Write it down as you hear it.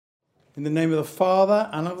In the name of the Father,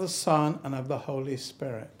 and of the Son, and of the Holy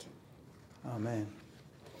Spirit. Amen.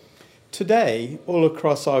 Today, all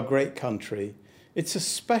across our great country, it's a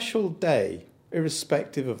special day,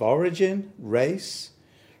 irrespective of origin, race,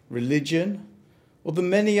 religion, or the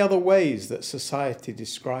many other ways that society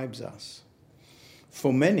describes us.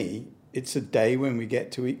 For many, it's a day when we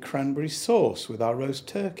get to eat cranberry sauce with our roast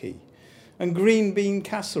turkey and green bean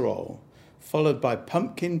casserole, followed by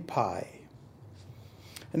pumpkin pie.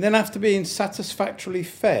 And then after being satisfactorily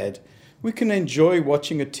fed, we can enjoy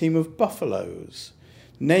watching a team of buffaloes,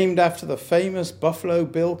 named after the famous Buffalo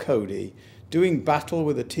Bill Cody, doing battle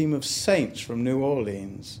with a team of saints from New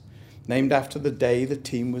Orleans, named after the day the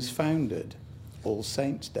team was founded, All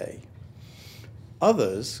Saints' Day.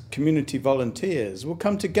 Others, community volunteers, will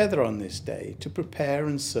come together on this day to prepare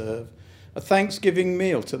and serve a Thanksgiving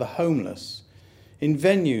meal to the homeless in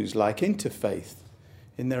venues like Interfaith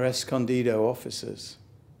in their Escondido offices.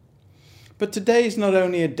 But today is not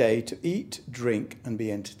only a day to eat, drink, and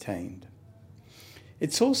be entertained.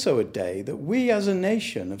 It's also a day that we as a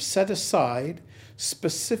nation have set aside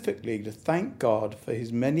specifically to thank God for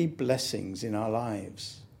his many blessings in our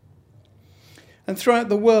lives. And throughout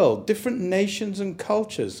the world, different nations and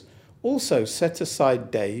cultures also set aside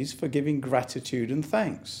days for giving gratitude and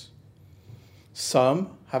thanks.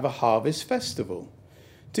 Some have a harvest festival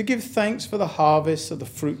to give thanks for the harvest of the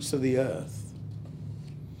fruits of the earth.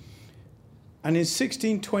 And in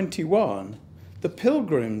 1621, the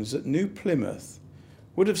Pilgrims at New Plymouth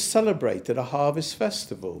would have celebrated a harvest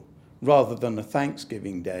festival rather than a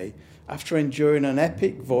Thanksgiving Day after enduring an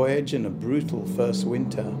epic voyage and a brutal first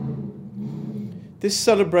winter. This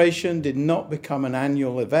celebration did not become an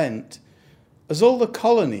annual event, as all the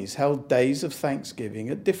colonies held days of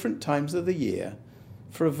Thanksgiving at different times of the year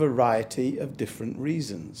for a variety of different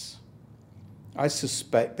reasons. I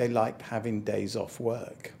suspect they liked having days off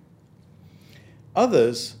work.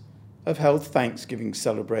 Others have held Thanksgiving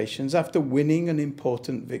celebrations after winning an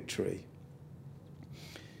important victory.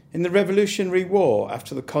 In the Revolutionary War,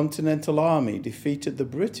 after the Continental Army defeated the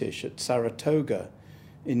British at Saratoga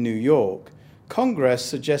in New York, Congress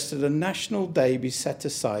suggested a national day be set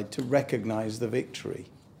aside to recognize the victory.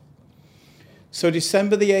 So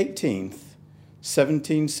December the 18th,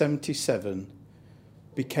 1777,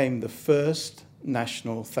 became the first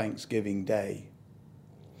National Thanksgiving Day.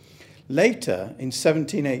 Later, in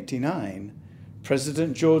 1789,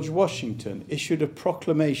 President George Washington issued a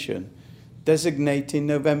proclamation designating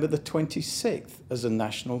November the 26th as a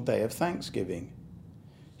national day of Thanksgiving.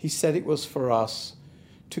 He said it was for us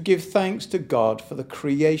to give thanks to God for the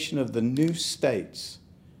creation of the new states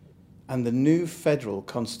and the new federal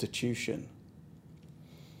constitution.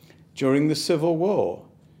 During the Civil War,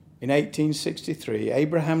 in 1863,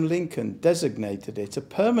 Abraham Lincoln designated it a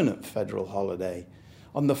permanent federal holiday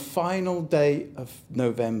on the final day of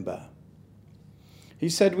November. He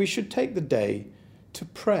said we should take the day to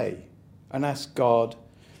pray and ask God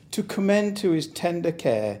to commend to his tender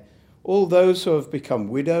care all those who have become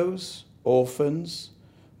widows, orphans,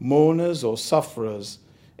 mourners or sufferers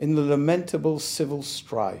in the lamentable civil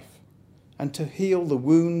strife, and to heal the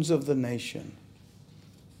wounds of the nation.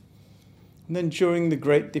 And then during the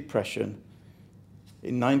Great Depression,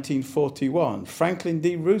 in 1941, Franklin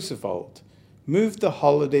D. Roosevelt moved the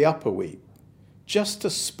holiday up a week just to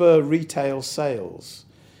spur retail sales,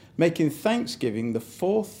 making Thanksgiving the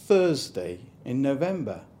fourth Thursday in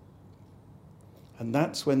November. And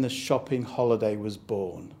that's when the shopping holiday was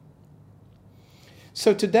born.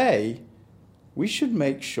 So today, we should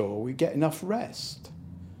make sure we get enough rest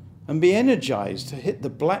and be energized to hit the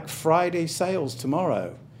Black Friday sales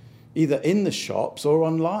tomorrow, either in the shops or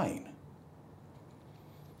online.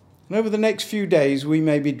 And over the next few days, we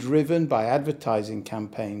may be driven by advertising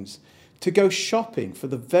campaigns to go shopping for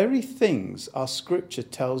the very things our scripture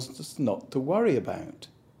tells us not to worry about: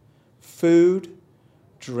 food,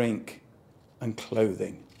 drink, and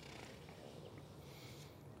clothing.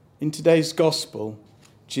 In today's gospel,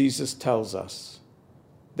 Jesus tells us,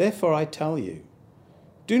 "Therefore I tell you,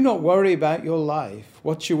 do not worry about your life,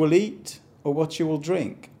 what you will eat or what you will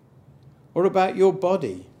drink, or about your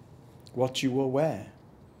body, what you will wear.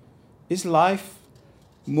 Is life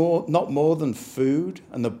not more than food,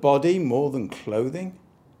 and the body more than clothing?"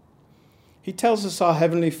 He tells us our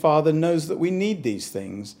Heavenly Father knows that we need these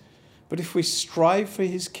things, but if we strive for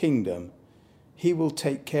his kingdom, he will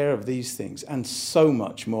take care of these things and so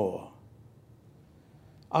much more.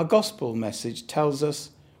 Our gospel message tells us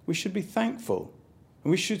we should be thankful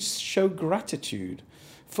and we should show gratitude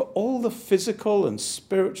for all the physical and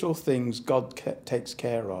spiritual things God takes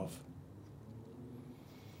care of.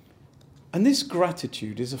 And this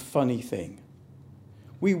gratitude is a funny thing.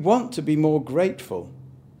 We want to be more grateful,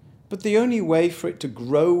 but the only way for it to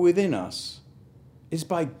grow within us is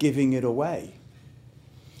by giving it away.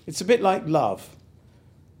 It's a bit like love.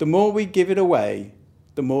 The more we give it away,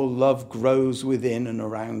 the more love grows within and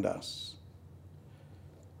around us.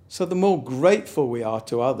 So the more grateful we are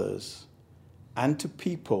to others and to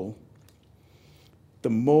people, the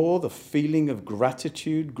more the feeling of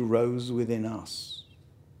gratitude grows within us.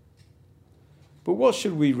 But what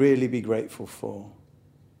should we really be grateful for?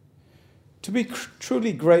 To be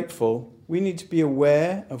truly grateful, we need to be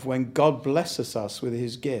aware of when God blesses us with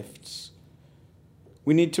his gifts.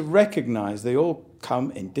 We need to recognize they all come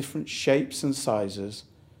in different shapes and sizes,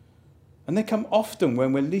 and they come often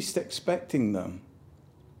when we're least expecting them.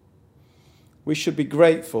 We should be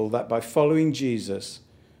grateful that by following Jesus,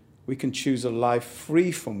 we can choose a life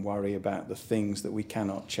free from worry about the things that we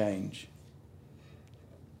cannot change.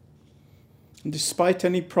 And despite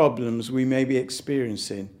any problems we may be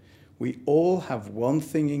experiencing, we all have one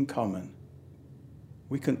thing in common.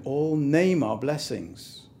 We can all name our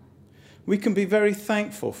blessings. We can be very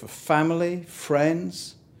thankful for family,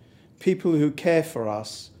 friends, people who care for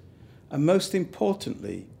us, and most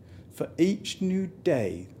importantly, for each new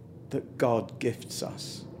day that God gifts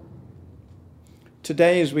us.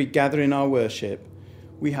 Today, as we gather in our worship,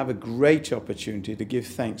 we have a great opportunity to give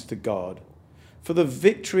thanks to God for the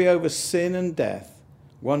victory over sin and death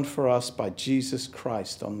won for us by Jesus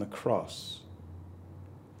Christ on the cross.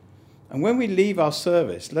 And when we leave our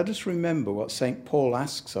service, let us remember what St. Paul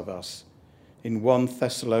asks of us in 1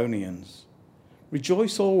 Thessalonians.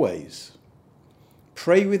 Rejoice always,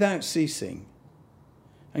 pray without ceasing,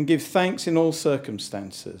 and give thanks in all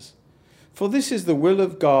circumstances, for this is the will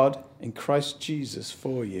of God in Christ Jesus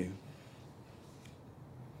for you.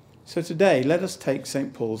 So today, let us take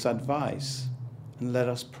St. Paul's advice and let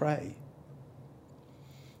us pray.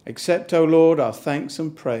 Accept, O Lord, our thanks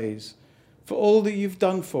and praise for all that you've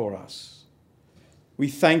done for us. We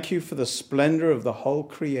thank you for the splendor of the whole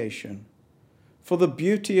creation, for the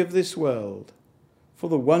beauty of this world, for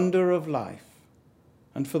the wonder of life,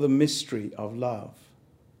 and for the mystery of love.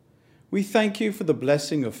 We thank you for the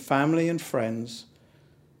blessing of family and friends,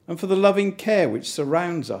 and for the loving care which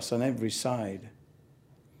surrounds us on every side.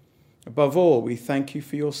 Above all, we thank you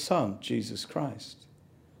for your Son, Jesus Christ,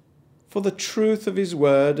 for the truth of his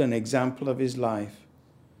word and example of his life,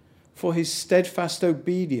 for his steadfast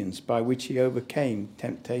obedience by which he overcame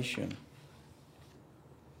temptation,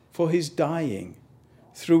 for his dying,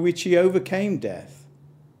 through which he overcame death,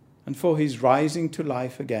 and for his rising to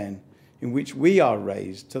life again, in which we are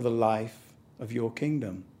raised to the life of your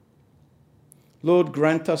kingdom. Lord,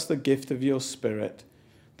 grant us the gift of your Spirit,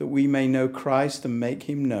 that we may know Christ and make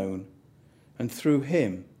him known, and through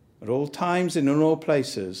him, at all times and in all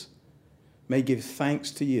places, may give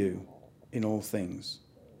thanks to you in all things.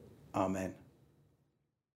 Amen.